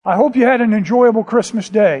I hope you had an enjoyable Christmas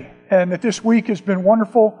day and that this week has been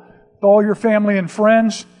wonderful with all your family and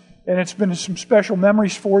friends, and it's been some special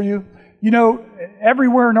memories for you. You know,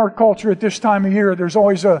 everywhere in our culture at this time of year, there's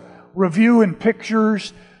always a review and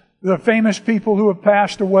pictures, the famous people who have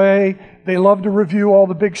passed away. They love to review all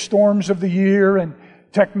the big storms of the year and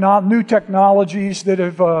new technologies that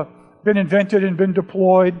have been invented and been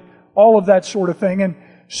deployed, all of that sort of thing. And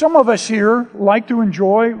some of us here like to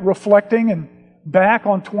enjoy reflecting and back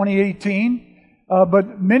on 2018,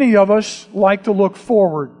 but many of us like to look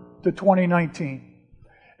forward to 2019.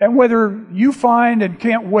 And whether you find and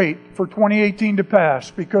can't wait for 2018 to pass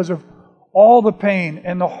because of all the pain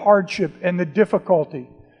and the hardship and the difficulty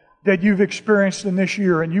that you've experienced in this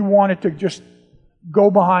year and you want it to just go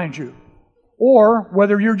behind you, or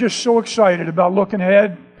whether you're just so excited about looking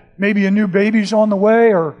ahead, maybe a new baby's on the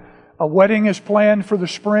way or a wedding is planned for the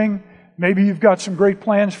spring, maybe you've got some great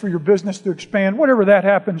plans for your business to expand, whatever that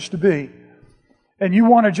happens to be, and you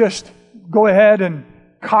want to just go ahead and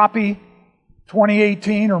copy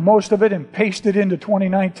 2018 or most of it and paste it into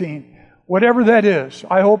 2019. Whatever that is,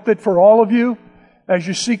 I hope that for all of you, as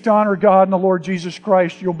you seek to honor God and the Lord Jesus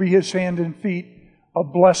Christ, you'll be His hand and feet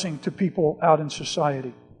of blessing to people out in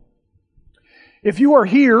society. If you are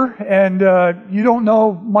here and you don't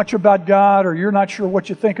know much about God, or you're not sure what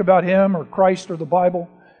you think about Him or Christ or the Bible,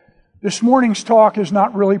 this morning's talk is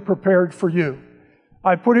not really prepared for you.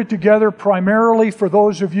 I put it together primarily for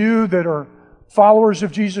those of you that are followers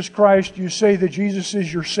of Jesus Christ. You say that Jesus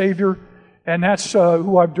is your Savior, and that's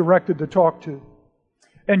who I've directed the talk to.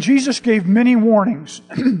 And Jesus gave many warnings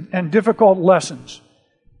and difficult lessons,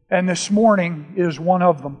 and this morning is one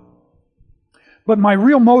of them. But my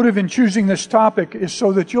real motive in choosing this topic is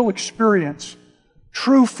so that you'll experience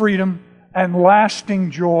true freedom and lasting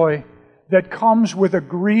joy that comes with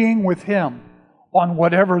agreeing with Him on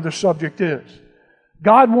whatever the subject is.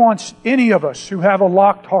 God wants any of us who have a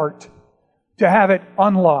locked heart to have it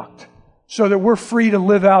unlocked so that we're free to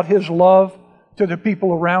live out His love to the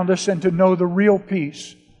people around us and to know the real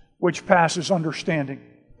peace which passes understanding.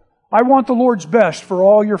 I want the Lord's best for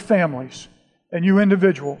all your families and you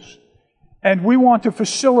individuals. And we want to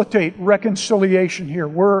facilitate reconciliation here.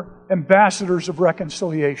 We're ambassadors of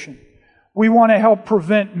reconciliation. We want to help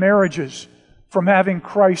prevent marriages from having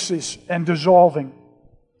crisis and dissolving.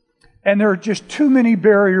 And there are just too many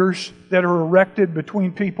barriers that are erected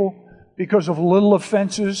between people because of little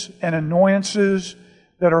offenses and annoyances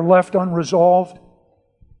that are left unresolved.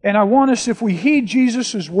 And I want us, if we heed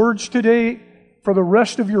Jesus' words today for the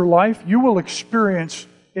rest of your life, you will experience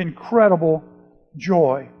incredible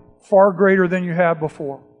joy, far greater than you have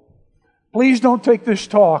before. Please don't take this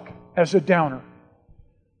talk as a downer.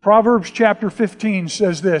 Proverbs chapter 15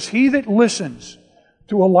 says this: "He that listens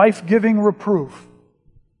to a life-giving reproof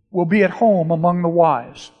will be at home among the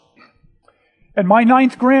wise." And my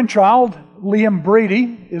 9th grandchild, Liam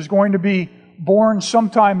Brady, is going to be born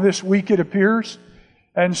sometime this week, it appears.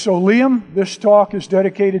 And so, Liam, this talk is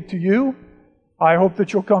dedicated to you. I hope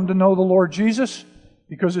that you'll come to know the Lord Jesus,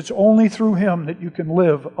 because it's only through Him that you can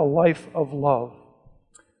live a life of love.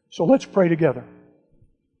 So let's pray together.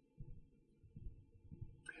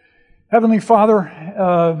 Heavenly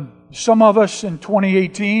Father, some of us in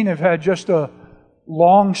 2018 have had just a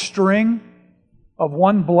long string of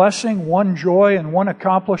one blessing, one joy, and one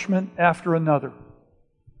accomplishment after another.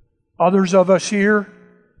 Others of us here,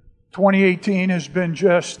 2018 has been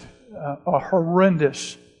just a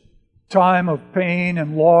horrendous time of pain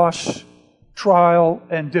and loss, trial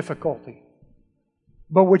and difficulty.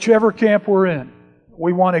 But whichever camp we're in,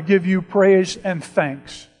 we want to give you praise and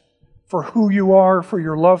thanks for who you are, for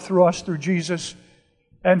your love through us, through Jesus,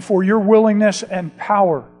 and for your willingness and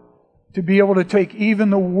power to be able to take even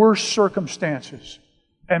the worst circumstances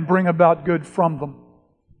and bring about good from them.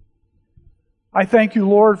 I thank you,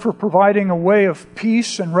 Lord, for providing a way of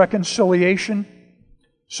peace and reconciliation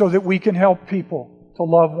so that we can help people to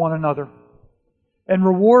love one another. And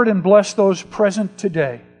reward and bless those present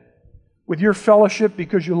today with your fellowship,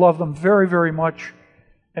 because you love them very, very much.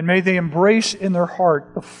 And may they embrace in their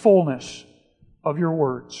heart the fullness of your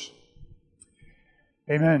words.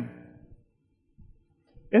 Amen.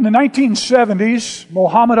 In the 1970s,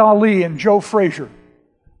 Muhammad Ali and Joe Frazier,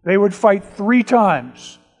 they would fight 3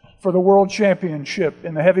 times for the world championship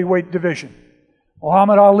in the heavyweight division.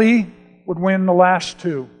 Muhammad Ali would win the last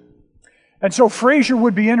 2. And so Frazier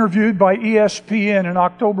would be interviewed by ESPN in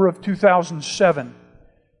October of 2007.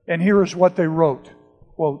 And here is what they wrote,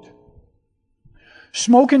 quote,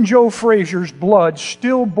 "Smokin' Joe Frazier's blood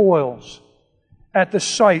still boils at the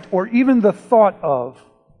sight or even the thought of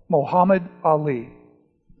Muhammad Ali.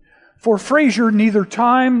 For Frazier, neither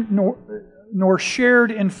time nor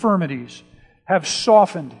shared infirmities have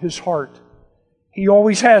softened his heart. He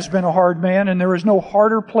always has been a hard man, and there is no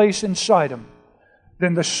harder place inside him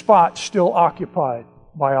than the spot still occupied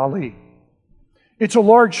by Ali. It's a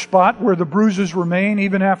large spot where the bruises remain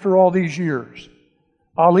even after all these years.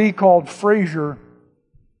 Ali called Frazier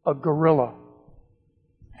a gorilla.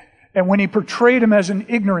 And when he portrayed him as an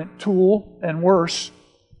ignorant tool, and worse,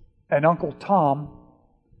 an Uncle Tom,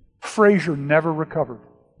 Frazier never recovered.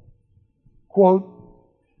 Quote,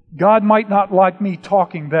 "God might not like me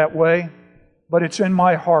talking that way, but it's in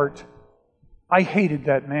my heart. I hated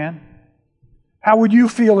that man. How would you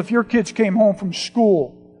feel if your kids came home from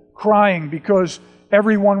school crying because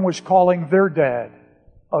everyone was calling their dad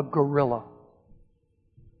a gorilla?"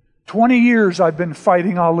 20 years I've been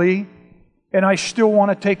fighting Ali, and I still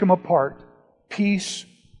want to take him apart, piece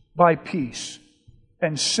by piece,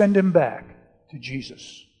 and send him back to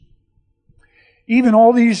Jesus. Even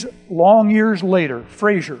all these long years later,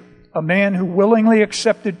 Frazier, a man who willingly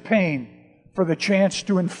accepted pain for the chance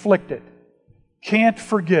to inflict it, can't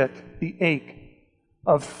forget the ache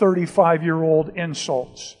of 35-year-old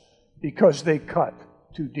insults because they cut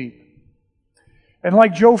too deep. And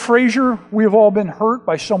like Joe Frazier, we have all been hurt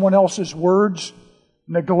by someone else's words,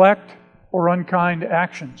 neglect, or unkind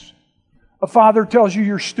actions. A father tells you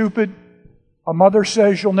you're stupid. A mother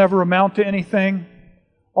says you'll never amount to anything.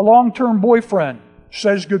 A long-term boyfriend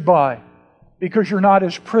says goodbye because you're not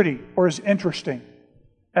as pretty or as interesting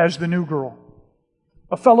as the new girl.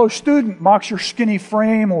 A fellow student mocks your skinny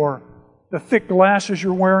frame or the thick glasses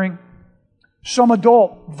you're wearing. Some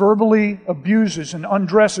adult verbally abuses and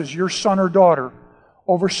undresses your son or daughter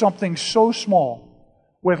over something so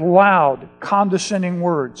small with loud, condescending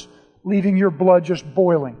words, leaving your blood just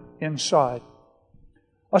boiling inside.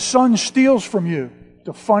 A son steals from you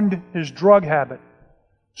to fund his drug habit.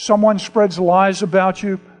 Someone spreads lies about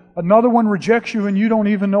you. Another one rejects you and you don't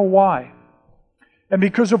even know why. And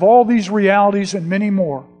because of all these realities and many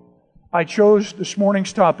more, I chose this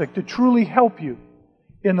morning's topic to truly help you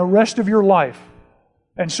in the rest of your life,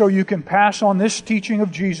 and so you can pass on this teaching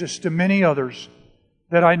of Jesus to many others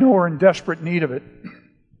that I know are in desperate need of it.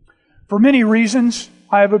 For many reasons,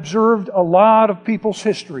 I have observed a lot of people's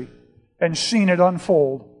history and seen it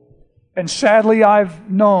unfold. And sadly, I've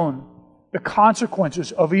known the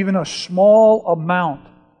consequences of even a small amount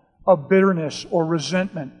of bitterness or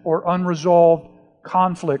resentment or unresolved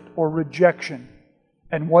conflict or rejection,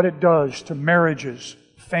 and what it does to marriages,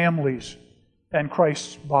 families, and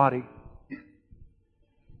Christ's body.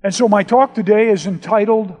 And so my talk today is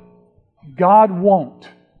entitled, God Won't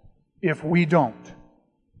If We Don't.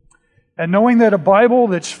 And knowing that a Bible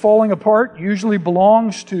that's falling apart usually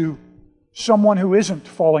belongs to someone who isn't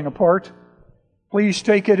falling apart, please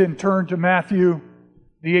take it and turn to Matthew,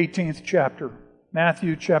 the 18th chapter.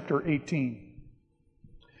 Matthew chapter 18.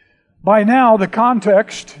 By now, the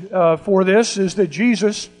context for this is that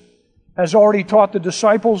Jesus has already taught the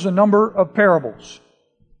disciples a number of parables.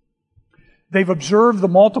 They've observed the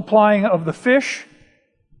multiplying of the fish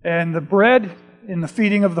and the bread in the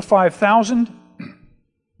feeding of the 5,000.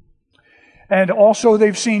 And also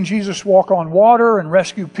they've seen Jesus walk on water and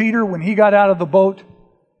rescue Peter when he got out of the boat.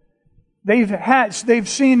 They've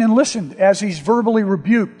seen and listened as he's verbally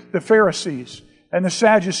rebuked the Pharisees and the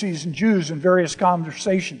Sadducees and Jews in various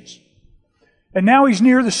conversations. And now he's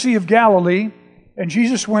near the Sea of Galilee, and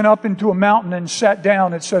Jesus went up into a mountain and sat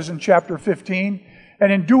down, it says in chapter 15.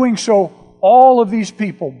 And in doing so, all of these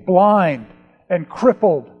people, blind and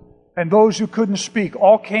crippled, and those who couldn't speak,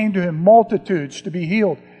 all came to him, multitudes, to be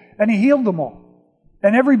healed. And he healed them all.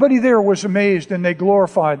 And everybody there was amazed, and they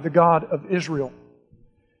glorified the God of Israel.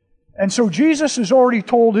 And so Jesus has already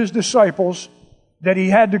told his disciples that he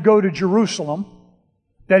had to go to Jerusalem,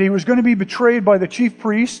 that he was going to be betrayed by the chief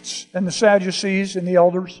priests and the Sadducees and the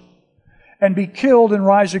elders, and be killed and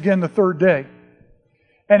rise again the third day.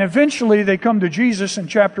 And eventually they come to Jesus in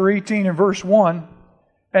chapter 18 and verse 1,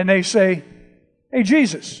 and they say, "Hey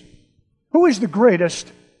Jesus, who is the greatest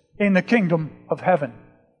in the kingdom of heaven?"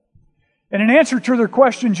 And in answer to their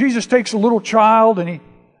question, Jesus takes a little child and he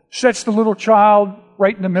sets the little child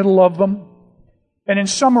right in the middle of them. And in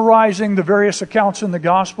summarizing the various accounts in the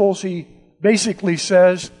Gospels, he basically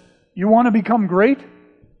says, you want to become great?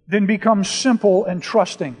 Then become simple and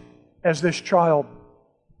trusting as this child.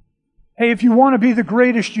 Hey, if you want to be the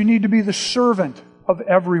greatest, you need to be the servant of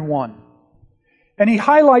everyone. And he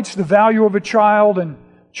highlights the value of a child and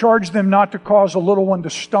charged them not to cause a little one to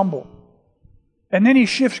stumble. And then he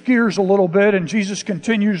shifts gears a little bit, and Jesus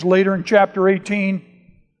continues later in chapter 18.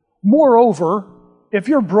 Moreover, if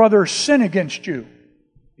your brother sin against you,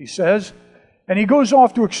 he says, and he goes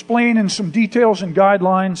off to explain in some details and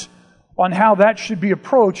guidelines on how that should be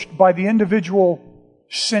approached by the individual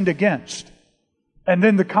sinned against, and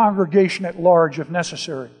then the congregation at large if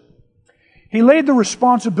necessary. He laid the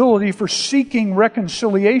responsibility for seeking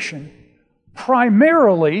reconciliation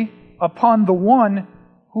primarily upon the one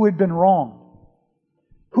who had been wronged,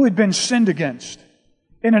 who had been sinned against.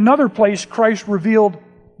 In another place, Christ revealed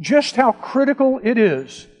just how critical it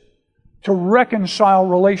is to reconcile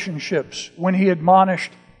relationships when He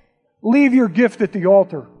admonished, "Leave your gift at the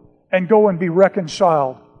altar and go and be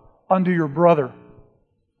reconciled unto your brother."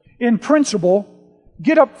 In principle,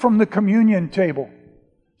 get up from the communion table,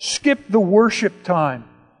 skip the worship time,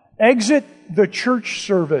 exit the church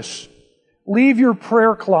service, leave your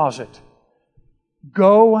prayer closet,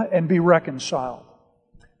 go and be reconciled.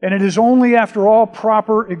 And it is only after all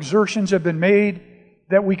proper exertions have been made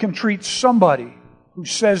that we can treat somebody who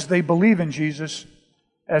says they believe in Jesus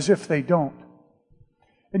as if they don't.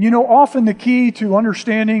 And often the key to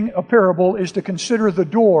understanding a parable is to consider the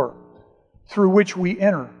door through which we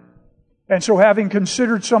enter. And so, having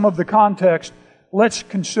considered some of the context, let's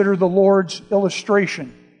consider the Lord's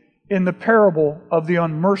illustration in the parable of the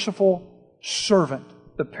unmerciful servant.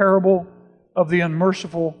 The parable of the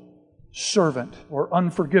unmerciful servant, or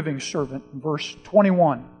unforgiving servant, in verse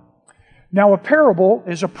 21. Now, a parable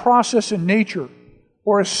is a process in nature,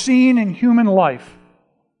 or a scene in human life,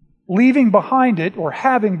 leaving behind it, or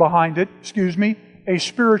having behind it, a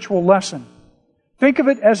spiritual lesson. Think of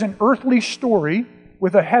it as an earthly story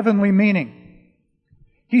with a heavenly meaning.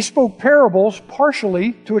 He spoke parables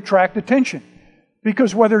partially to attract attention,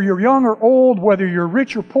 because whether you're young or old, whether you're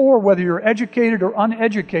rich or poor, whether you're educated or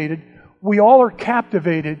uneducated, we all are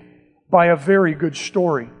captivated by a very good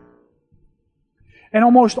story. And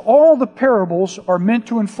almost all the parables are meant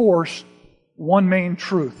to enforce one main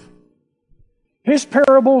truth. His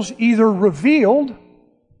parables either revealed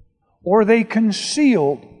or they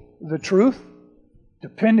concealed the truth,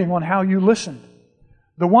 depending on how you listened.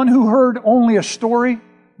 The one who heard only a story,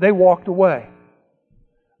 they walked away.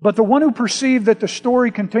 But the one who perceived that the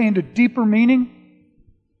story contained a deeper meaning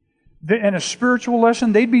and a spiritual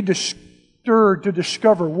lesson, they'd be disturbed to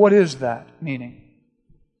discover what is that meaning.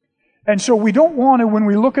 And so we don't want to, when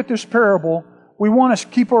we look at this parable, we want to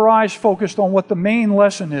keep our eyes focused on what the main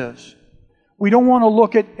lesson is. We don't want to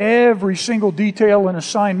look at every single detail and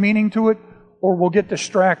assign meaning to it, or we'll get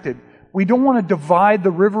distracted. We don't want to divide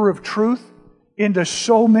the river of truth into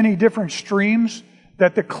so many different streams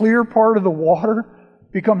that the clear part of the water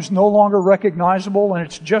becomes no longer recognizable, and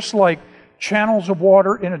it's just like channels of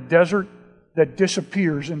water in a desert that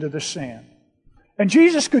disappears into the sand. And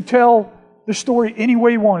Jesus could tell the story any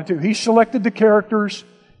way He wanted to. He selected the characters,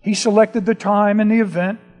 He selected the time and the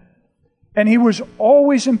event, and He was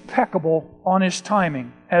always impeccable on His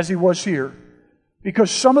timing, as He was here. Because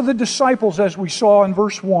some of the disciples, as we saw in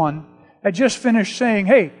verse 1, had just finished saying,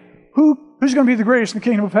 "Hey, who's going to be the greatest in the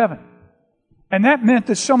kingdom of heaven?" And that meant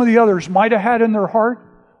that some of the others might have had in their heart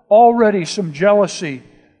already some jealousy,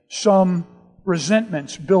 some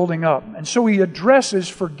resentments building up. And so He addresses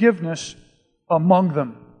forgiveness among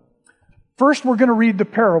them. First, we're going to read the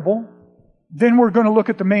parable. Then we're going to look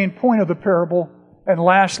at the main point of the parable. And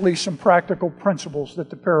lastly, some practical principles that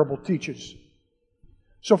the parable teaches.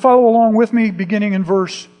 So follow along with me, beginning in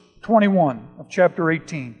verse 21 of chapter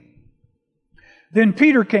 18. Then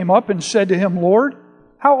Peter came up and said to Him, "Lord,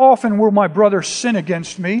 how often will my brother sin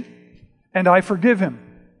against me, and I forgive him?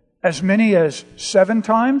 As many as 7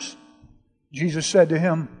 times?" Jesus said to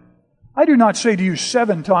him, "I do not say to you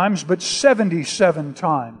 7 times, but 77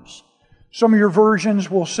 times." Some of your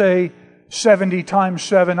versions will say 70 times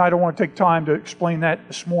 7. I don't want to take time to explain that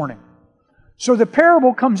this morning. So the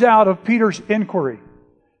parable comes out of Peter's inquiry.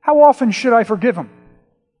 How often should I forgive him?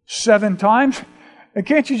 7 times? And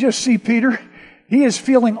can't you just see Peter? He is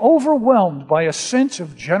feeling overwhelmed by a sense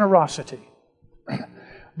of generosity.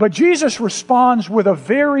 But Jesus responds with a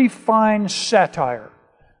very fine satire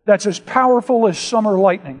that's as powerful as summer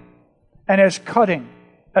lightning and as cutting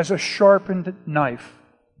as a sharpened knife.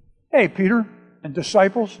 "Hey, Peter and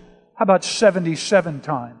disciples, how about 77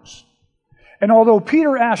 times? And although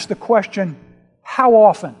Peter asked the question, how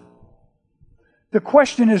often? The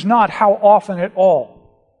question is not how often at all.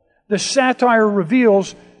 The satire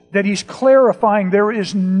reveals that he's clarifying there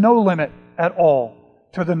is no limit at all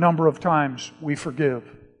to the number of times we forgive.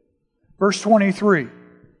 Verse 23,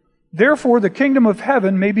 "Therefore the kingdom of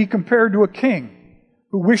heaven may be compared to a king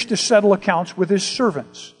who wished to settle accounts with his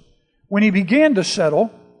servants. When he began to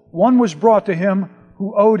settle, one was brought to him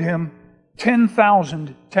who owed him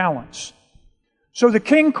 10,000 talents. So the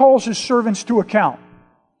king calls his servants to account.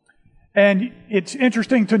 And it's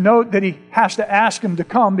interesting to note that he has to ask them to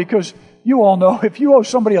come because you all know, if you owe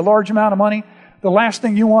somebody a large amount of money, the last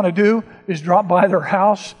thing you want to do is drop by their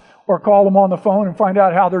house or call them on the phone and find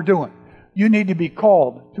out how they're doing. You need to be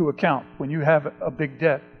called to account when you have a big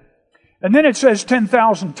debt. And then it says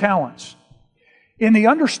 10,000 talents. In the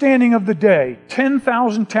understanding of the day,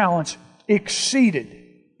 10,000 talents exceeded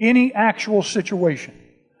any actual situation.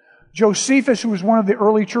 Josephus, who was one of the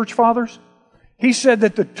early church fathers, he said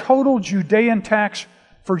that the total Judean tax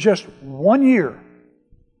for just 1 year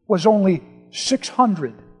was only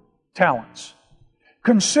 600 talents.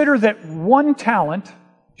 Consider that 1 talent,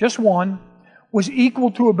 just one, was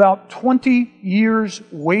equal to about 20 years'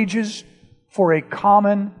 wages for a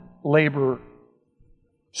common laborer.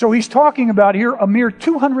 So he's talking about here a mere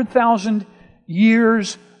 200,000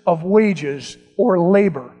 years of wages or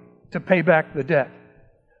labor to pay back the debt.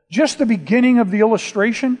 Just the beginning of the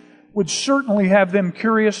illustration would certainly have them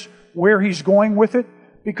curious where he's going with it,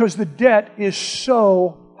 because the debt is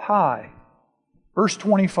so high. Verse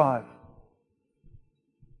 25.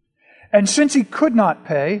 And since he could not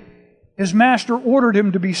pay, his master ordered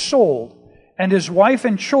him to be sold, and his wife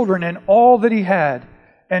and children and all that he had,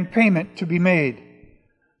 and payment to be made.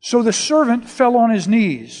 So the servant fell on his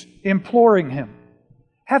knees, imploring him,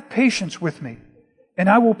 "Have patience with me, and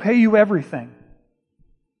I will pay you everything."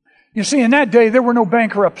 You see, in that day, there were no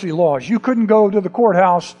bankruptcy laws. You couldn't go to the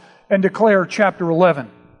courthouse and declare Chapter 11.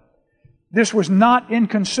 This was not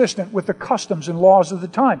inconsistent with the customs and laws of the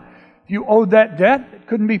time. If you owed that debt, it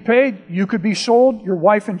couldn't be paid, you could be sold, your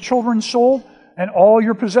wife and children sold, and all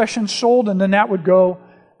your possessions sold, and then that would go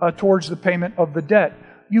towards the payment of the debt.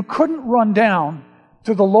 You couldn't run down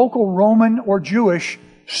to the local Roman or Jewish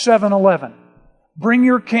 7-Eleven. Bring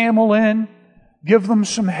your camel in, give them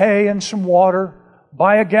some hay and some water,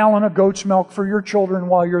 buy a gallon of goat's milk for your children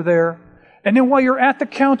while you're there, and then while you're at the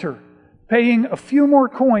counter paying a few more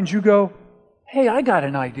coins, you go, "Hey, I got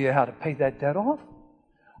an idea how to pay that debt off.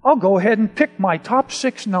 I'll go ahead and pick my top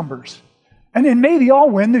 6 numbers, and then maybe I'll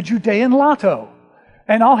win the Judean Lotto,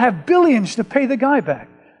 and I'll have billions to pay the guy back."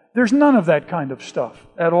 There's none of that kind of stuff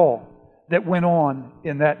at all that went on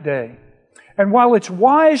in that day. And while it's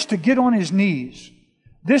wise to get on his knees,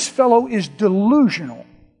 this fellow is delusional,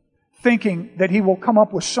 thinking that he will come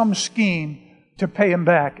up with some scheme to pay him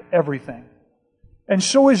back everything. And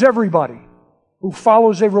so is everybody who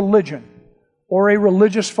follows a religion or a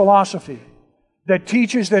religious philosophy that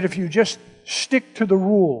teaches that if you just stick to the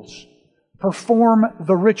rules, perform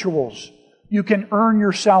the rituals, you can earn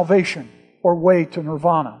your salvation or way to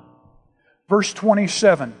nirvana. Verse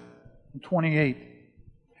 27 and 28.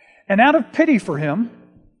 And out of pity for him,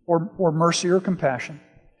 or mercy or compassion,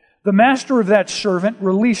 the master of that servant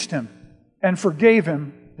released him and forgave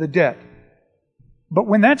him the debt. But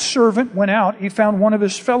when that servant went out, he found one of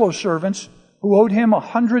his fellow servants who owed him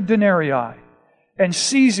 100 denarii. And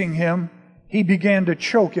seizing him, he began to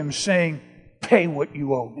choke him, saying, "Pay what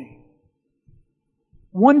you owe me."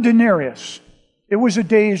 1 denarius, it was a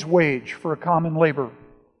day's wage for a common laborer.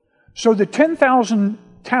 So the 10,000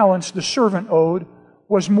 talents the servant owed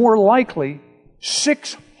was more likely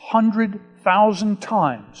 600,000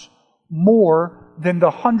 times more than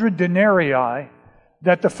the 100 denarii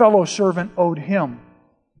that the fellow servant owed him.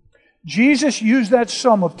 Jesus used that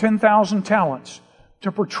sum of 10,000 talents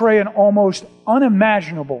to portray an almost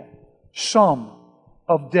unimaginable sum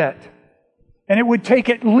of debt. And it would take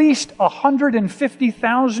at least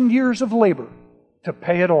 150,000 years of labor to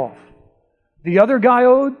pay it off. The other guy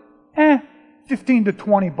owed, 15 to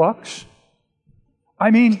 20 bucks. I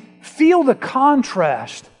mean, feel the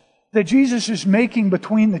contrast that Jesus is making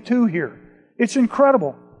between the two here. It's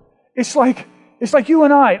incredible. It's like you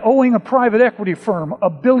and I owing a private equity firm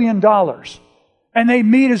 $1 billion. And they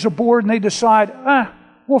meet as a board and they decide,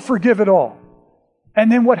 we'll forgive it all.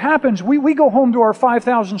 And then what happens, we go home to our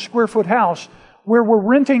 5,000 square foot house where we're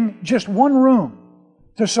renting just one room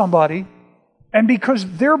to somebody. And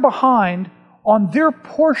because they're behind on their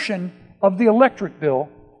portion of the electric bill,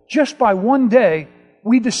 just by one day,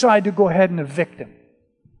 we decide to go ahead and evict them.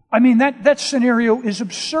 I mean, that scenario is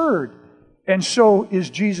absurd. And so is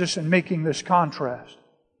Jesus in making this contrast.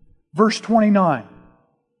 Verse 29.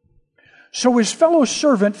 So his fellow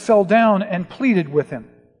servant fell down and pleaded with him,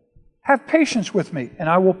 "Have patience with me, and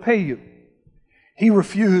I will pay you." He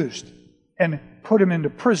refused and put him into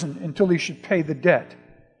prison until he should pay the debt.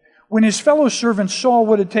 When his fellow servants saw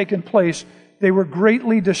what had taken place, they were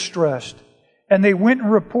greatly distressed, and they went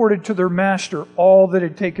and reported to their master all that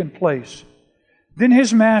had taken place. Then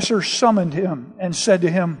his master summoned him and said to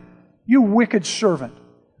him, "You wicked servant,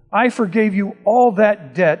 I forgave you all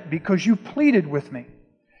that debt because you pleaded with me.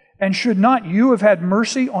 And should not you have had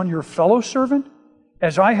mercy on your fellow servant,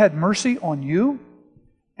 as I had mercy on you?"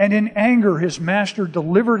 and in anger his master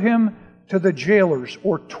delivered him to the jailers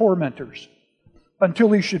or tormentors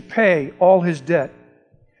until he should pay all his debt.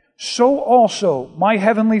 So also my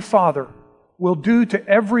heavenly Father will do to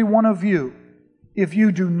every one of you if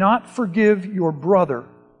you do not forgive your brother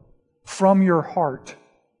from your heart.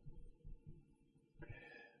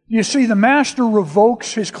 You see, the master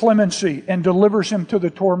revokes his clemency and delivers him to the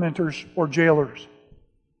tormentors or jailers.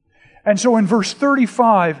 And so in verse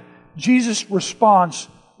 35, Jesus' response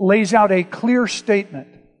lays out a clear statement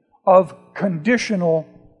of conditional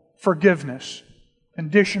forgiveness.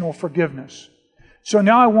 Conditional forgiveness. So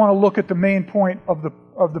now I want to look at the main point of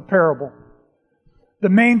the parable. The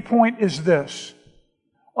main point is this: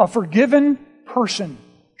 a forgiven person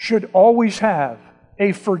should always have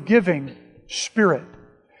a forgiving spirit.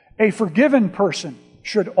 A forgiven person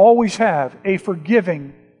should always have a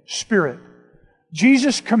forgiving spirit.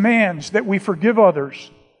 Jesus commands that we forgive others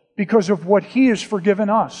because of what He has forgiven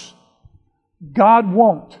us. God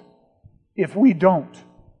won't if we don't.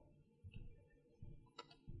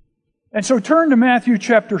 And so turn to Matthew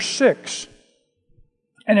chapter 6,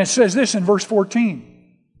 and it says this in verse 14.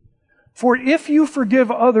 For if you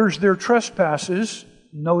forgive others their trespasses,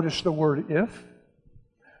 notice the word if,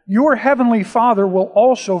 your heavenly Father will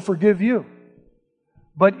also forgive you.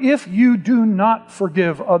 But if you do not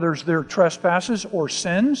forgive others their trespasses or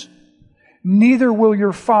sins, neither will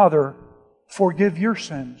your Father forgive your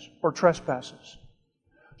sins or trespasses.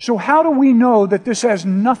 So how do we know that this has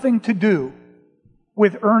nothing to do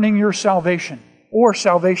with earning your salvation or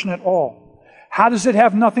salvation at all? How does it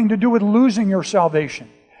have nothing to do with losing your salvation?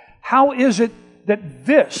 How is it that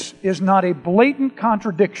this is not a blatant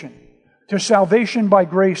contradiction to salvation by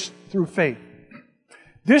grace through faith?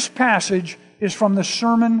 This passage is from the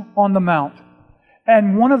Sermon on the Mount.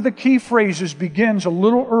 And one of the key phrases begins a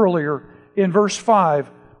little earlier in verse 5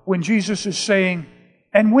 when Jesus is saying,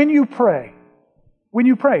 and when you pray.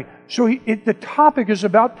 So the topic is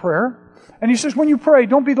about prayer. And He says, when you pray,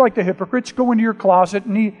 don't be like the hypocrites. Go into your closet.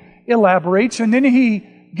 And He elaborates. And then He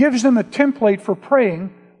gives them a template for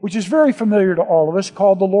praying, which is very familiar to all of us,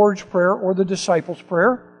 called the Lord's Prayer or the Disciples'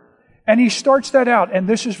 Prayer. And He starts that out. And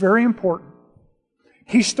this is very important.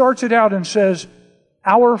 He starts it out and says,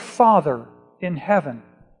 Our Father in heaven,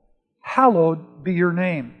 hallowed be your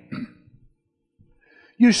name.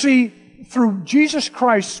 You see, through Jesus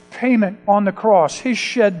Christ's payment on the cross, His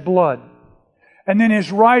shed blood, and then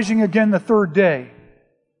His rising again the third day,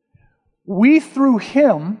 we through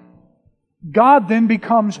Him, God then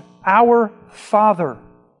becomes our Father.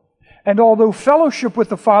 And although fellowship with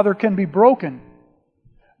the Father can be broken,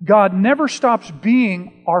 God never stops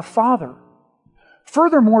being our Father.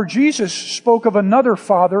 Furthermore, Jesus spoke of another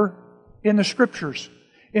Father in the Scriptures.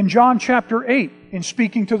 In John chapter 8, in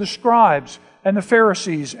speaking to the scribes and the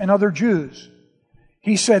Pharisees and other Jews,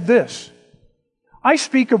 He said this, I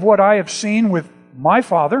speak of what I have seen with my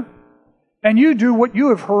Father, and you do what you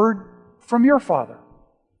have heard from your father.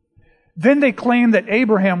 Then they claim that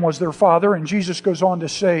Abraham was their father, and Jesus goes on to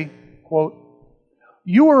say, quote,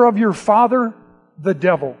 you are of your father, the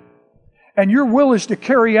devil, and your will is to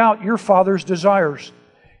carry out your father's desires.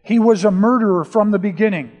 He was a murderer from the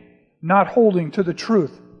beginning, not holding to the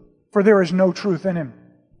truth, for there is no truth in him.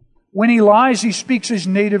 When he lies, he speaks his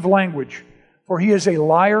native language, for he is a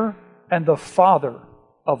liar and the father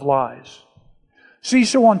of lies. See,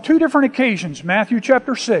 so on two different occasions, Matthew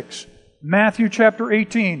chapter 6, Matthew chapter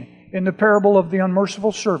 18, in the parable of the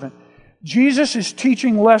unmerciful servant, Jesus is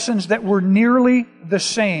teaching lessons that were nearly the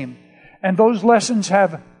same, and those lessons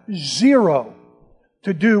have zero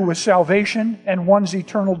to do with salvation and one's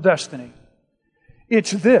eternal destiny.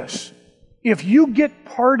 It's this: if you get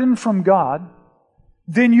pardon from God,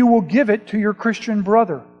 then you will give it to your Christian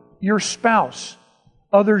brother, your spouse,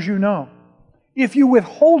 others you know. If you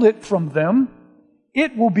withhold it from them,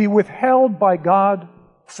 it will be withheld by God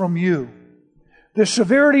from you. The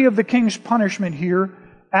severity of the king's punishment here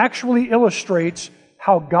actually illustrates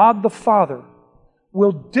how God the Father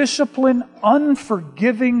will discipline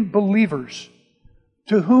unforgiving believers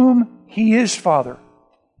to whom He is Father.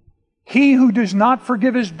 He who does not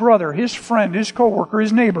forgive his brother, his friend, his coworker,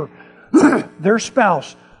 his neighbor, their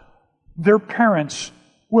spouse, their parents,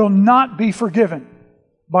 will not be forgiven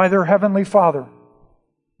by their heavenly Father.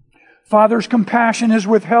 Father's compassion is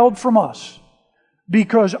withheld from us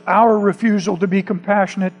because our refusal to be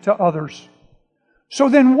compassionate to others. So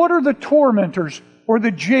then what are the tormentors or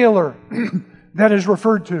the jailer that is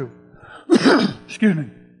referred to? Excuse me.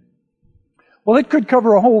 Well, it could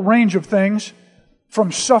cover a whole range of things,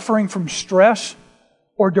 from suffering from stress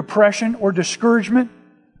or depression or discouragement,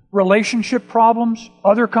 relationship problems,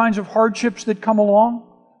 other kinds of hardships that come along,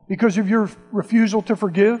 because of your refusal to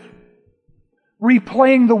forgive?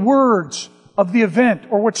 Replaying the words of the event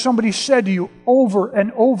or what somebody said to you over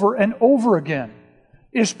and over and over again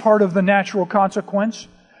is part of the natural consequence.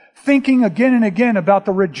 Thinking again and again about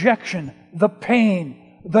the rejection, the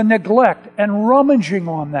pain, the neglect, and rummaging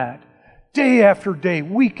on that day after day,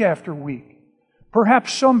 week after week.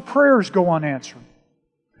 Perhaps some prayers go unanswered.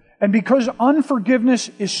 And because unforgiveness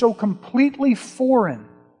is so completely foreign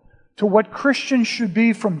to what Christians should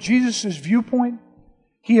be from Jesus' viewpoint,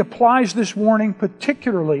 he applies this warning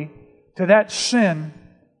particularly to that sin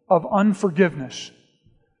of unforgiveness.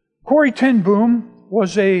 Corrie ten Boom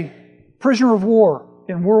was a prisoner of war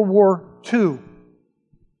in World War II.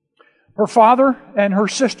 Her father and her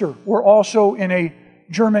sister were also in a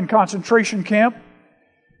German concentration camp,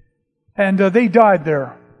 and they died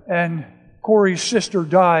there. And Corrie's sister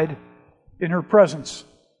died in her presence.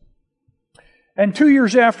 And 2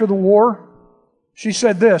 years after the war, she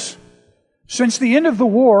said this: "Since the end of the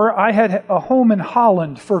war, I had a home in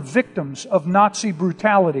Holland for victims of Nazi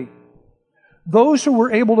brutality. Those who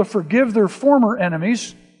were able to forgive their former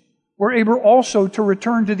enemies were able also to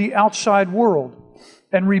return to the outside world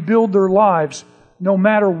and rebuild their lives, no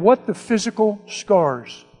matter what the physical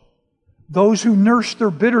scars. Those who nursed their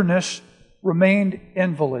bitterness remained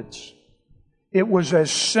invalids." It was as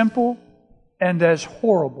simple and as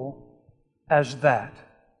horrible as that.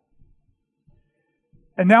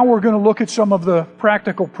 And now we're going to look at some of the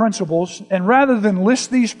practical principles. And rather than list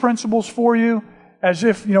these principles for you as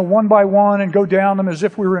if, one by one and go down them as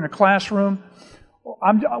if we were in a classroom,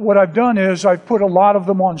 what I've done is I've put a lot of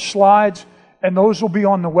them on slides, and those will be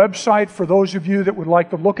on the website for those of you that would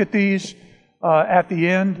like to look at these at the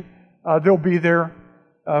end. They'll be there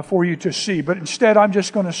for you to see. But instead, I'm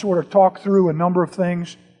just going to sort of talk through a number of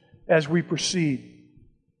things as we proceed.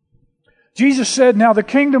 Jesus said, "Now the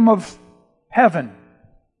kingdom of heaven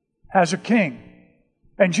has a king."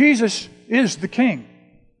 And Jesus is the king.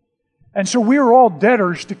 And so we are all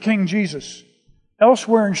debtors to King Jesus.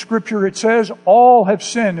 Elsewhere in Scripture it says, all have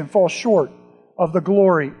sinned and fall short of the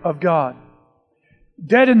glory of God.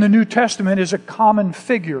 Debt in the New Testament is a common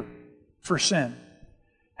figure for sin.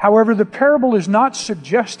 However, the parable is not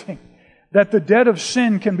suggesting that the debt of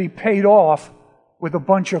sin can be paid off with a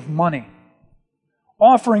bunch of money.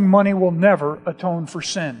 Offering money will never atone for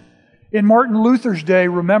sin. In Martin Luther's day,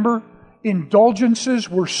 remember, indulgences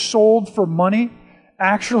were sold for money.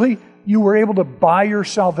 Actually, you were able to buy your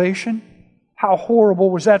salvation. How horrible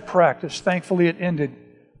was that practice? Thankfully, it ended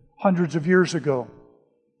hundreds of years ago.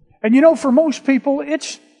 And for most people,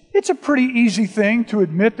 it's a pretty easy thing to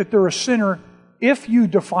admit that they're a sinner if you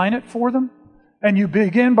define it for them. And you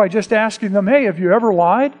begin by just asking them, "Hey, have you ever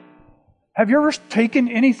lied? Have you ever taken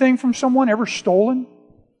anything from someone, ever stolen?"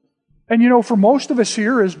 And for most of us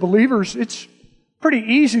here as believers, it's pretty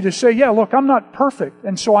easy to say, "Yeah, look, I'm not perfect,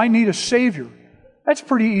 and so I need a Savior." That's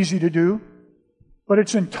pretty easy to do. But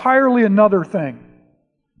it's entirely another thing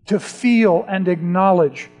to feel and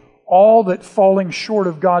acknowledge all that falling short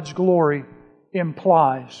of God's glory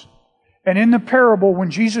implies. And in the parable, when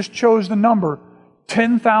Jesus chose the number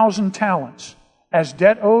 10,000 talents as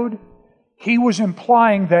debt owed, He was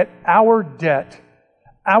implying that our debt,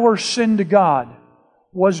 our sin to God,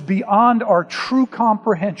 was beyond our true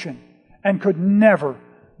comprehension and could never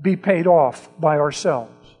be paid off by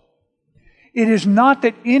ourselves. It is not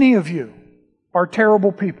that any of you are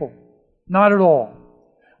terrible people. Not at all.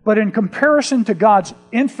 But in comparison to God's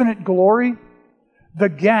infinite glory, the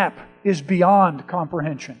gap is beyond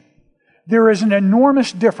comprehension. There is an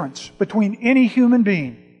enormous difference between any human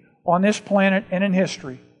being on this planet and in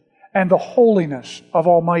history and the holiness of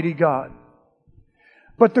Almighty God.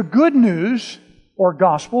 But the good news, or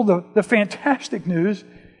gospel, the fantastic news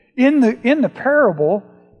in the parable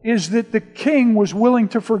is that the king was willing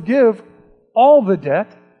to forgive all the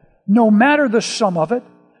debt, no matter the sum of it,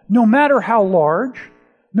 no matter how large,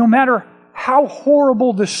 no matter how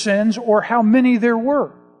horrible the sins or how many there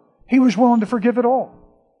were. He was willing to forgive it all.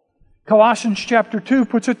 Colossians chapter 2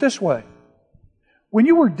 puts it this way: "When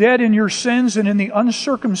you were dead in your sins and in the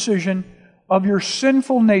uncircumcision of your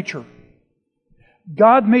sinful nature,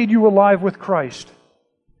 God made you alive with Christ.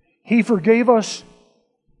 He forgave us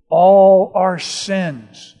all our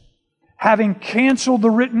sins, having canceled the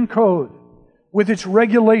written code with its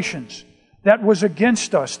regulations that was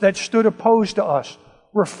against us, that stood opposed to us,"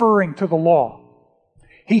 referring to the law.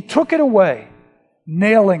 "He took it away,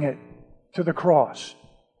 nailing it to the cross."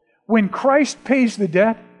 When Christ pays the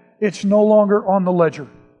debt, it's no longer on the ledger.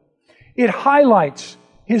 It highlights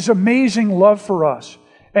His amazing love for us,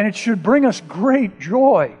 and it should bring us great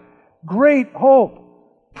joy, great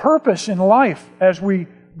hope, purpose in life as we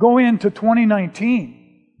go into 2019.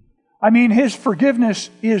 I mean, His forgiveness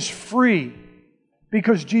is free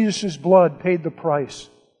because Jesus' blood paid the price.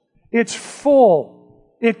 It's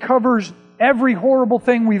full. It covers every horrible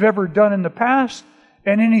thing we've ever done in the past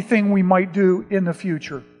and anything we might do in the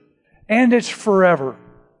future. And it's forever,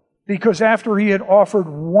 because after He had offered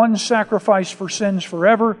one sacrifice for sins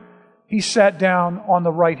forever, He sat down on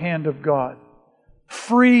the right hand of God.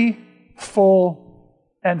 Free, full,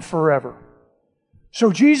 and forever.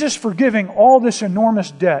 So Jesus forgiving all this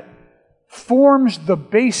enormous debt forms the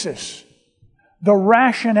basis, the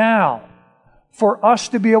rationale for us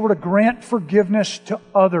to be able to grant forgiveness to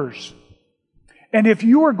others. And if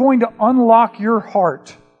you are going to unlock your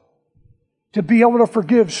heart to be able to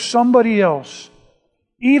forgive somebody else,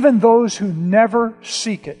 even those who never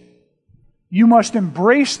seek it, you must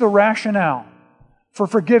embrace the rationale for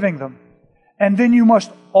forgiving them. And then you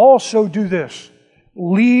must also do this: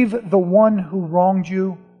 leave the one who wronged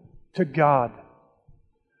you to God.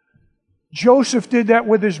 Joseph did that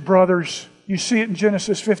with his brothers. You see it in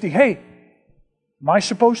Genesis 50. Hey, am I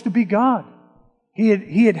supposed to be God? He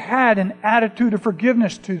had an attitude of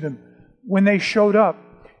forgiveness to them when they showed up.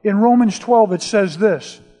 In Romans 12 it says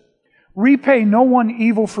this: repay no one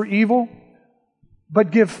evil for evil,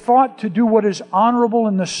 but give thought to do what is honorable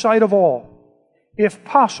in the sight of all. If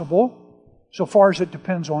possible, so far as it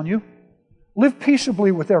depends on you, live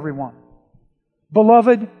peaceably with everyone.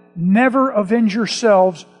 Beloved, never avenge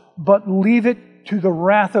yourselves, but leave it to the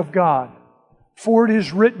wrath of God. For it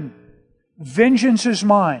is written, vengeance is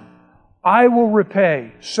mine, I will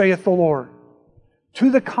repay, saith the Lord.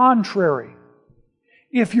 To the contrary,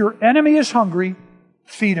 if your enemy is hungry,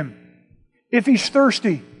 feed him. If he's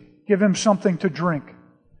thirsty, give him something to drink.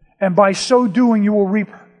 And by so doing, you will reap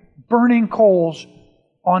burning coals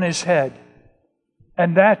on his head.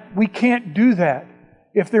 And that we can't do that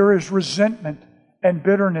if there is resentment and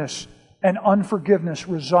bitterness and unforgiveness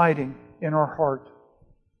residing in our heart.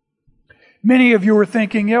 Many of you are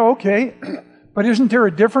thinking, yeah, okay, but isn't there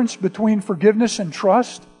a difference between forgiveness and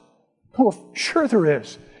trust? Well, sure there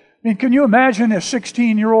is. I mean, can you imagine a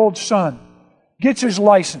 16-year-old son gets his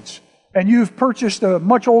license, and you've purchased a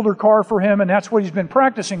much older car for him, and that's what he's been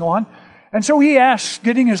practicing on. And so he asks,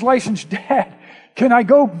 getting his license, Dad, can I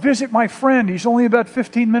go visit my friend? He's only about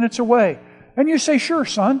 15 minutes away. And you say, sure,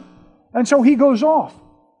 son. And so he goes off.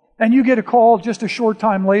 And you get a call just a short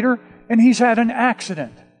time later, and he's had an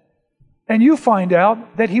accident. And you find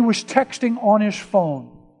out that he was texting on his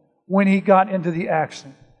phone when he got into the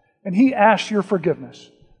accident. And he asks your forgiveness.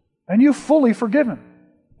 And you fully forgive him.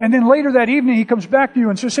 And then later that evening, he comes back to you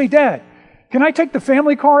and says, hey, Dad, can I take the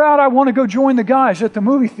family car out? I want to go join the guys at the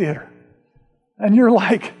movie theater. And you're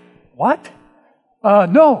like, what?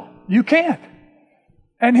 No, you can't.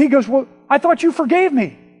 And he goes, well, I thought you forgave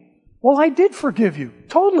me. Well, I did forgive you,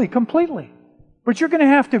 totally, completely. But you're going to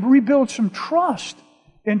have to rebuild some trust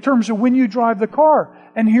in terms of when you drive the car.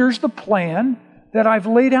 And here's the plan that I've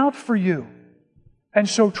laid out for you. And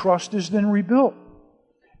so trust is then rebuilt.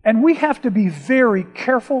 And we have to be very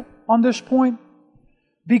careful on this point,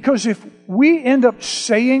 because if we end up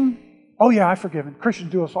saying, oh yeah, I've forgiven.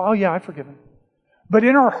 Christians do us, oh yeah, I've forgiven. But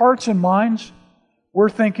in our hearts and minds, we're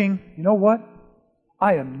thinking, you know what?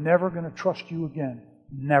 I am never going to trust you again.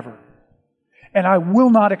 Never. And I will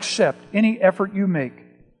not accept any effort you make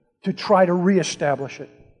to try to reestablish it.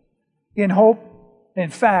 In hope, in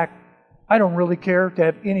fact, I don't really care to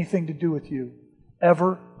have anything to do with you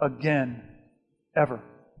ever again. Ever.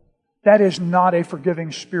 That is not a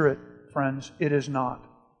forgiving spirit, friends. It is not.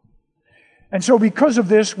 And so because of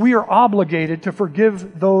this, we are obligated to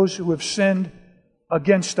forgive those who have sinned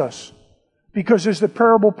against us. Because as the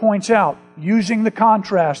parable points out, using the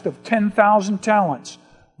contrast of 10,000 talents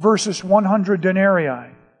versus 100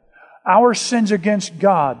 denarii, our sins against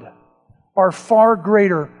God are far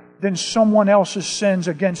greater than someone else's sins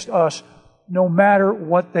against us, no matter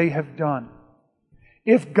what they have done.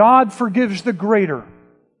 If God forgives the greater,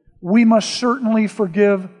 we must certainly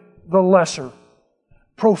forgive the lesser.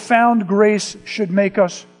 Profound grace should make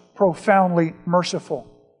us profoundly merciful.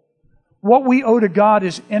 What we owe to God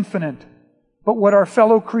is infinite, but what our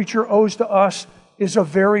fellow creature owes to us is a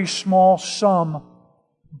very small sum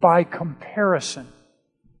by comparison.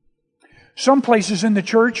 Some places in the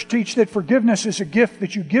church teach that forgiveness is a gift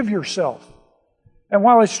that you give yourself. And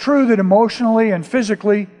while it's true that emotionally and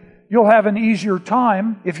physically you'll have an easier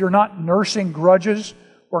time if you're not nursing grudges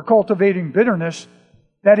or cultivating bitterness,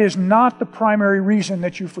 that is not the primary reason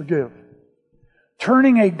that you forgive.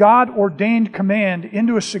 Turning a God-ordained command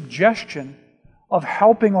into a suggestion of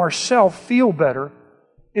helping ourselves feel better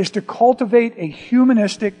is to cultivate a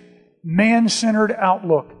humanistic, man-centered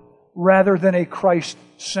outlook rather than a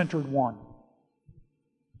Christ-centered one.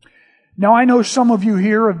 Now, I know some of you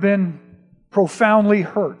here have been profoundly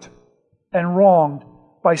hurt and wronged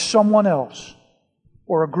by someone else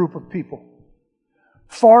or a group of people,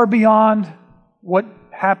 far beyond what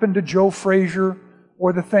happened to Joe Frazier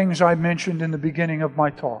or the things I mentioned in the beginning of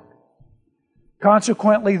my talk.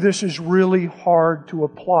 Consequently, this is really hard to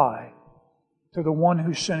apply to the one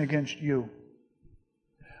who sinned against you.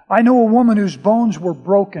 I know a woman whose bones were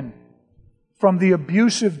broken from the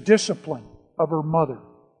abusive discipline of her mother.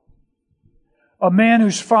 A man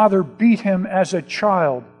whose father beat him as a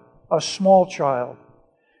child, a small child,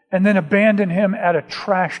 and then abandoned him at a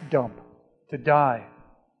trash dump to die.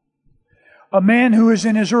 A man who is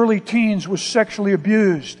in his early teens was sexually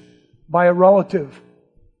abused by a relative.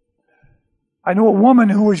 I know a woman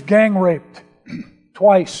who was gang raped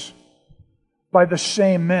twice by the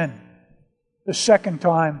same men, the second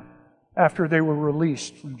time after they were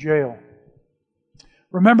released from jail.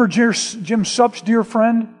 Remember Jim Supp's dear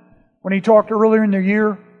friend, when he talked earlier in the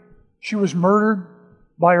year? She was murdered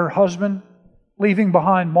by her husband, leaving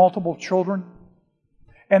behind multiple children.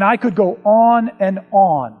 And I could go on and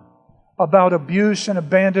on about abuse and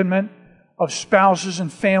abandonment of spouses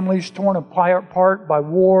and families torn apart by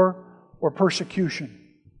war or persecution.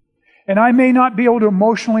 And I may not be able to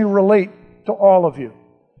emotionally relate to all of you.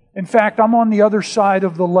 In fact, I'm on the other side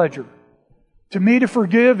of the ledger. To me, to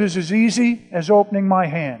forgive is as easy as opening my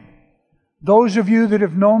hand. Those of you that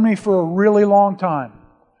have known me for a really long time,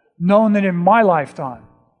 known that in my lifetime,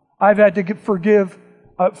 I've had to forgive,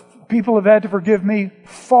 people have had to forgive me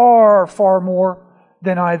far, far more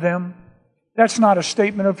than I them. That's not a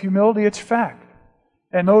statement of humility, it's fact.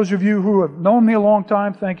 And those of you who have known me a long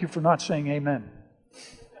time, thank you for not saying amen.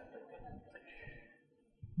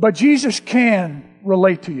 But Jesus can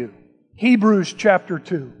relate to you. Hebrews chapter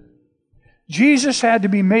 2. Jesus had to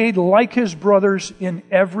be made like His brothers in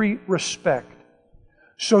every respect,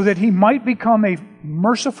 so that He might become a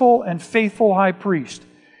merciful and faithful high priest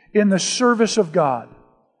in the service of God,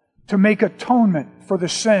 to make atonement for the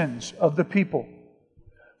sins of the people.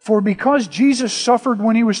 For because Jesus suffered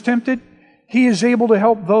when He was tempted, He is able to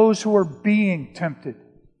help those who are being tempted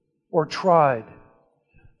or tried.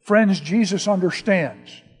 Friends, Jesus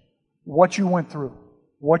understands what you went through,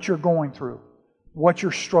 what you're going through, what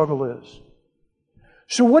your struggle is.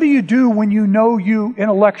 So what do you do when you know you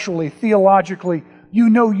intellectually, theologically, you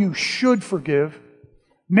know you should forgive?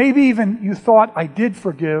 Maybe even you thought, I did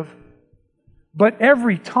forgive. But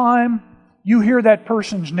every time you hear that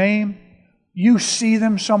person's name, you see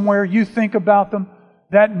them somewhere, you think about them,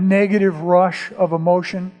 that negative rush of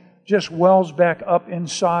emotion just wells back up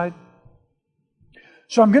inside.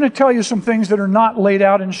 So I'm going to tell you some things that are not laid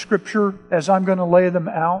out in Scripture as I'm going to lay them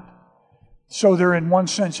out. So they're in one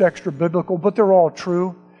sense extra biblical, but they're all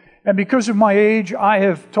true. And because of my age, I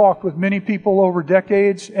have talked with many people over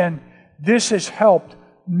decades, and this has helped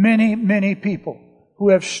many, many people who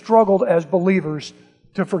have struggled as believers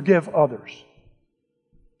to forgive others.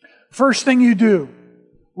 First thing you do,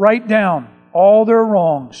 write down all their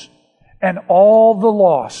wrongs and all the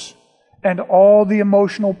loss and all the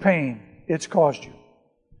emotional pain it's caused you.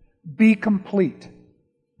 Be complete.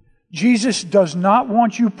 Jesus does not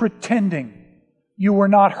want you pretending you were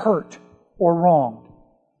not hurt or wronged.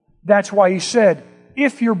 That's why He said,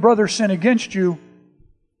 if your brother sin against you,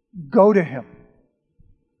 go to him.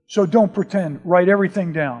 So don't pretend. Write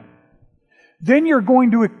everything down. Then you're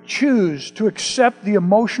going to choose to accept the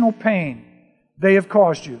emotional pain they have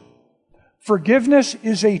caused you. Forgiveness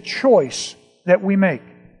is a choice that we make.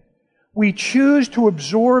 We choose to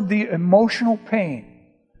absorb the emotional pain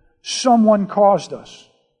someone caused us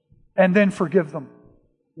and then forgive them.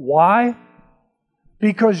 Why?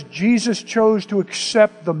 Because Jesus chose to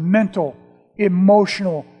accept the mental,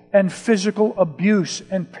 emotional, and physical abuse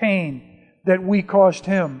and pain that we caused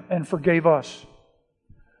Him and forgave us.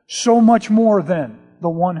 So much more than the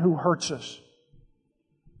one who hurts us.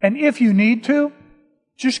 And if you need to,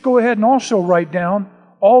 just go ahead and also write down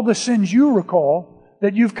all the sins you recall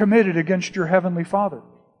that you've committed against your Heavenly Father.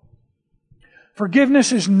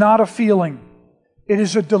 Forgiveness is not a feeling. It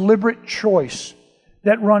is a deliberate choice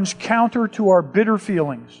that runs counter to our bitter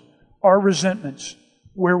feelings, our resentments,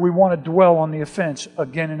 where we want to dwell on the offense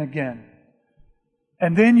again and again.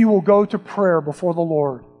 And then you will go to prayer before the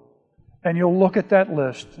Lord, and you'll look at that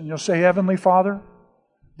list, and you'll say, Heavenly Father,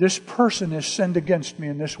 this person has sinned against me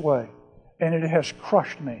in this way, and it has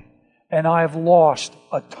crushed me, and I have lost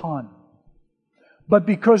a ton. But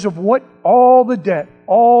because of all the debt,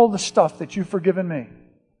 all the stuff that you've forgiven me,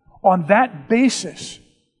 on that basis,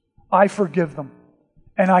 I forgive them,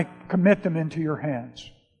 and I commit them into your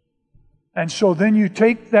hands. And so then you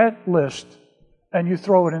take that list, and you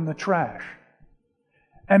throw it in the trash.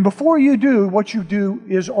 And before you do, what you do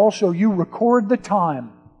is also you record the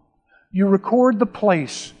time. You record the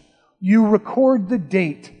place. You record the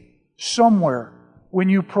date somewhere when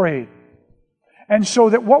you prayed. And so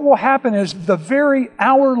that what will happen is the very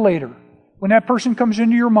hour later, when that person comes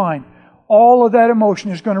into your mind, all of that emotion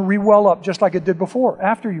is going to re-well up just like it did before,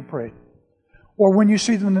 after you prayed. Or when you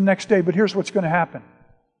see them the next day. But here's what's going to happen.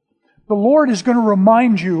 The Lord is going to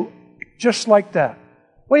remind you just like that.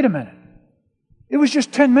 Wait a minute. It was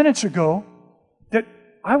just 10 minutes ago that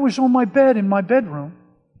I was on my bed in my bedroom,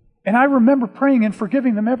 and I remember praying and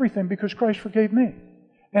forgiving them everything because Christ forgave me.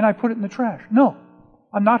 And I put it in the trash. No,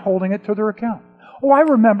 I'm not holding it to their account. Oh, I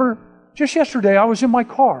remember just yesterday I was in my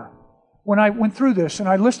car when I went through this and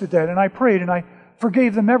I listed that and I prayed and I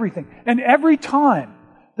forgave them everything. And every time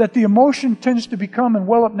that the emotion tends to become and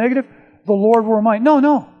well up negative, the Lord will remind,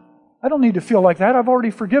 no, I don't need to feel like that. I've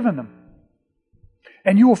already forgiven them.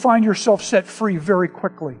 And you will find yourself set free very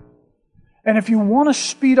quickly. And if you want to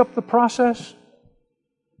speed up the process,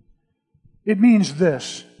 it means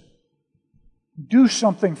this. Do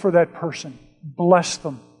something for that person. Bless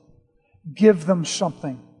them. Give them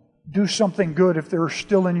something. Do something good if they're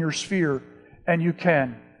still in your sphere, and you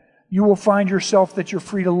can. You will find yourself that you're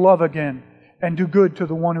free to love again and do good to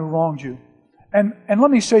the one who wronged you. And let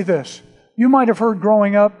me say this. You might have heard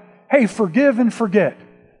growing up, hey, forgive and forget.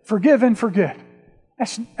 Forgive and forget.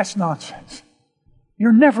 That's nonsense.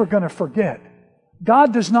 You're never going to forget.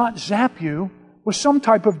 God does not zap you with some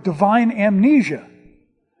type of divine amnesia.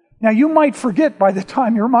 Now, you might forget by the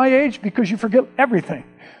time you're my age because you forget everything.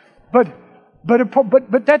 But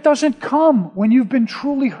that doesn't come when you've been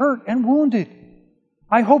truly hurt and wounded.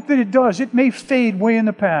 I hope that it does. It may fade way in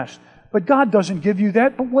the past. But God doesn't give you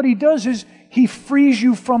that. But what He does is He frees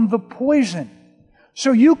you from the poison.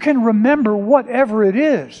 So you can remember whatever it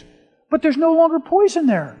is. But there's no longer poison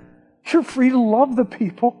there. You're free to love the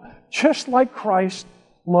people just like Christ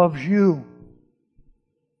loves you.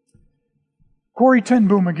 Corrie ten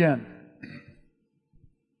Boom again.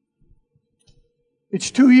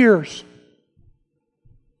 It's 2 years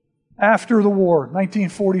after the war,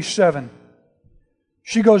 1947.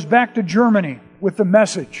 She goes back to Germany with the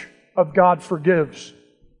message of God forgives.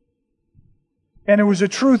 And it was a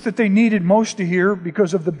truth that they needed most to hear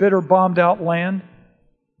because of the bitter, bombed out land.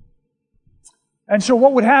 And so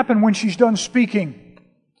what would happen when she's done speaking?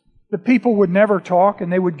 The people would never talk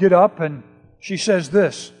and they would get up, and she says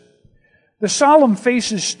this. The solemn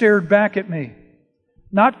faces stared back at me,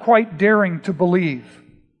 not quite daring to believe.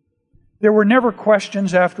 There were never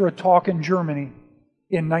questions after a talk in Germany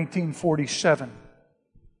in 1947.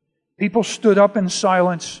 People stood up in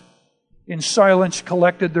silence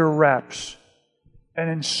collected their wraps, and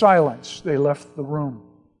in silence they left the room.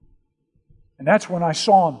 And that's when I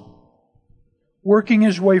saw him, working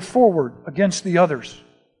his way forward against the others.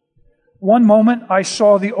 One moment I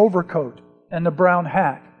saw the overcoat and the brown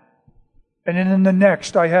hat, and then in the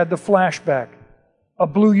next I had the flashback, a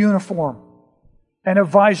blue uniform and a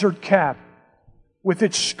visored cap with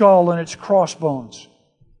its skull and its crossbones.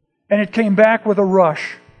 And it came back with a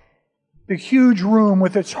rush. The huge room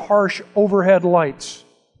with its harsh overhead lights,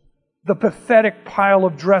 the pathetic pile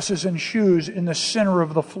of dresses and shoes in the center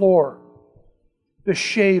of the floor, the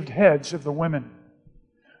shaved heads of the women,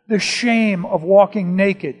 the shame of walking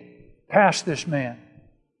naked past this man.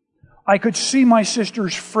 I could see my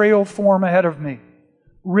sister's frail form ahead of me,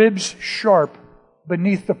 ribs sharp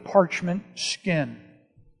beneath the parchment skin.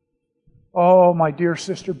 Oh, my dear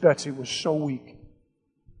sister Betsy was so weak,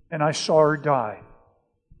 and I saw her die.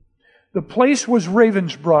 The place was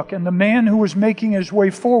Ravensbrück, and the man who was making his way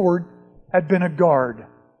forward had been a guard,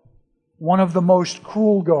 one of the most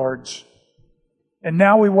cruel guards. And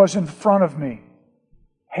now he was in front of me,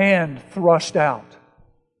 hand thrust out.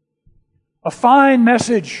 A fine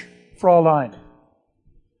message, Fraulein.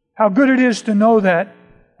 How good it is to know that,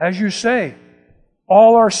 as you say,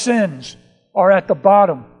 all our sins are at the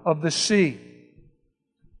bottom of the sea.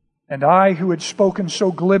 And I, who had spoken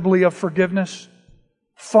so glibly of forgiveness,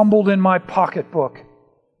 fumbled in my pocketbook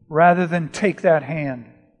rather than take that hand.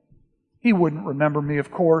 He wouldn't remember me,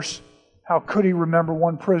 of course. How could he remember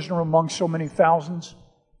one prisoner among so many thousands?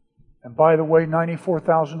 And by the way,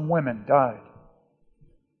 94,000 women died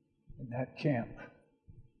in that camp.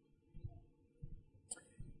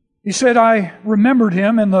 He said, I remembered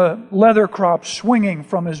him in the leather crop swinging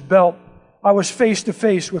from his belt. I was face to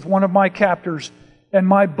face with one of my captors, and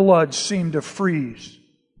my blood seemed to freeze.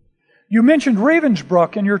 You mentioned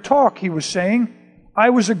Ravensbrück in your talk, he was saying.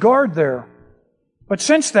 I was a guard there. But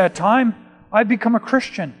since that time, I've become a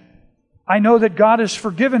Christian. I know that God has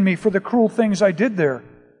forgiven me for the cruel things I did there.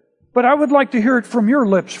 But I would like to hear it from your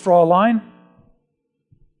lips, Fraulein.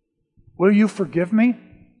 Will you forgive me?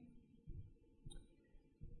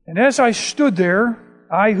 And as I stood there,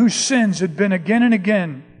 I whose sins had been again and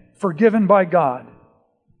again forgiven by God,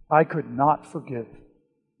 I could not forgive.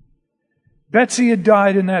 Betsy had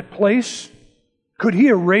died in that place. Could He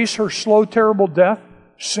erase her slow, terrible death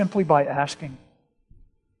simply by asking?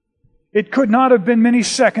 It could not have been many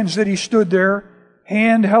seconds that He stood there,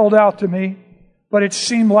 hand held out to me, but it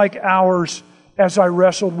seemed like hours as I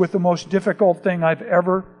wrestled with the most difficult thing I've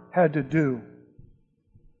ever had to do.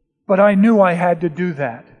 But I knew I had to do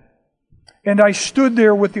that. And I stood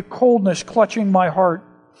there with the coldness clutching my heart.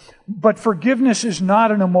 But forgiveness is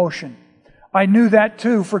not an emotion. I knew that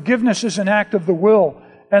too. Forgiveness is an act of the will,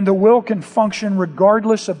 and the will can function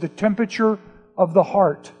regardless of the temperature of the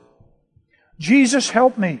heart. Jesus,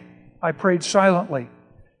 help me, I prayed silently.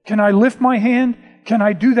 Can I lift my hand? Can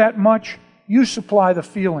I do that much? You supply the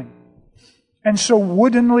feeling. And so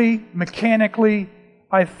woodenly, mechanically,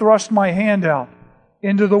 I thrust my hand out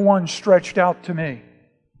into the one stretched out to me.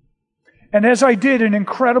 And as I did, an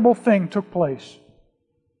incredible thing took place.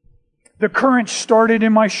 The current started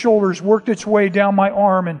in my shoulders, worked its way down my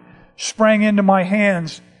arm, and sprang into my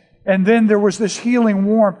hands. And then there was this healing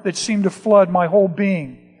warmth that seemed to flood my whole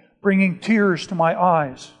being, bringing tears to my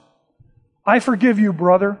eyes. I forgive you,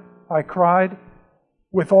 brother, I cried,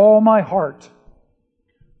 with all my heart.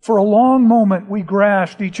 For a long moment we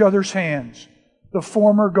grasped each other's hands, the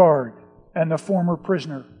former guard and the former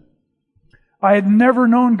prisoner. I had never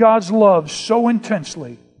known God's love so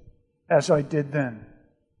intensely as I did then.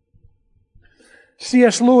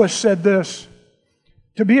 C.S. Lewis said this,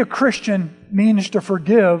 to be a Christian means to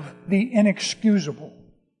forgive the inexcusable.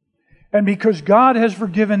 And because God has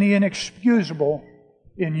forgiven the inexcusable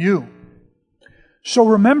in you. So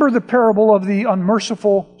remember the parable of the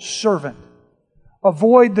unmerciful servant.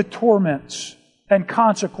 Avoid the torments and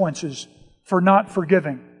consequences for not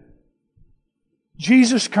forgiving.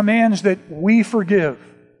 Jesus commands that we forgive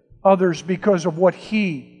others because of what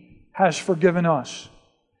He has forgiven us.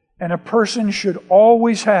 And a person should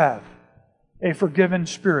always have a forgiven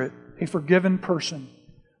spirit. A forgiven person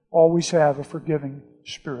always have a forgiving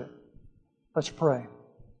spirit. Let's pray.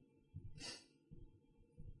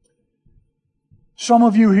 Some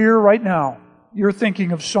of you here right now, you're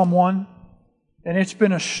thinking of someone, and it's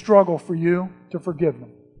been a struggle for you to forgive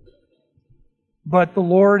them. But the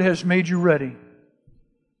Lord has made you ready.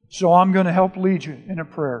 So I'm going to help lead you in a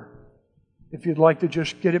prayer, if you'd like to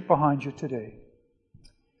just get it behind you today.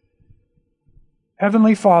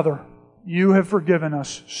 Heavenly Father, You have forgiven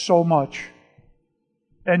us so much.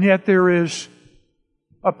 And yet there is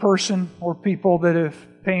a person or people that have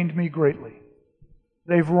pained me greatly.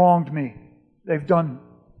 They've wronged me.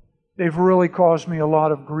 They've really caused me a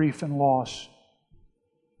lot of grief and loss.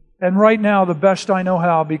 And right now, the best I know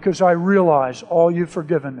how, because I realize all You've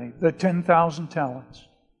forgiven me, the 10,000 talents,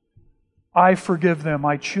 I forgive them.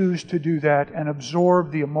 I choose to do that and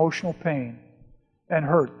absorb the emotional pain and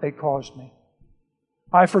hurt they caused me.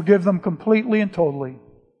 I forgive them completely and totally.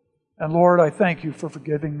 And Lord, I thank You for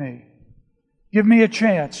forgiving me. Give me a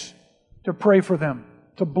chance to pray for them,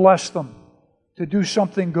 to bless them, to do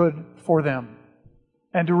something good for them,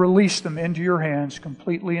 and to release them into Your hands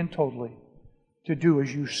completely and totally to do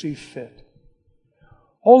as You see fit.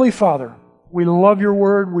 Holy Father, we love Your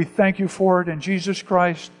Word. We thank You for it. And Jesus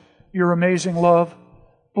Christ, Your amazing love.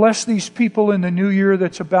 Bless these people in the new year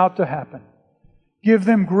that's about to happen. Give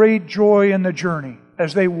them great joy in the journey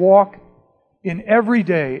as they walk in every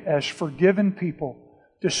day as forgiven people,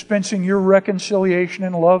 dispensing Your reconciliation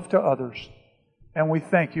and love to others. And we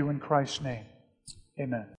thank You in Christ's name. Amen.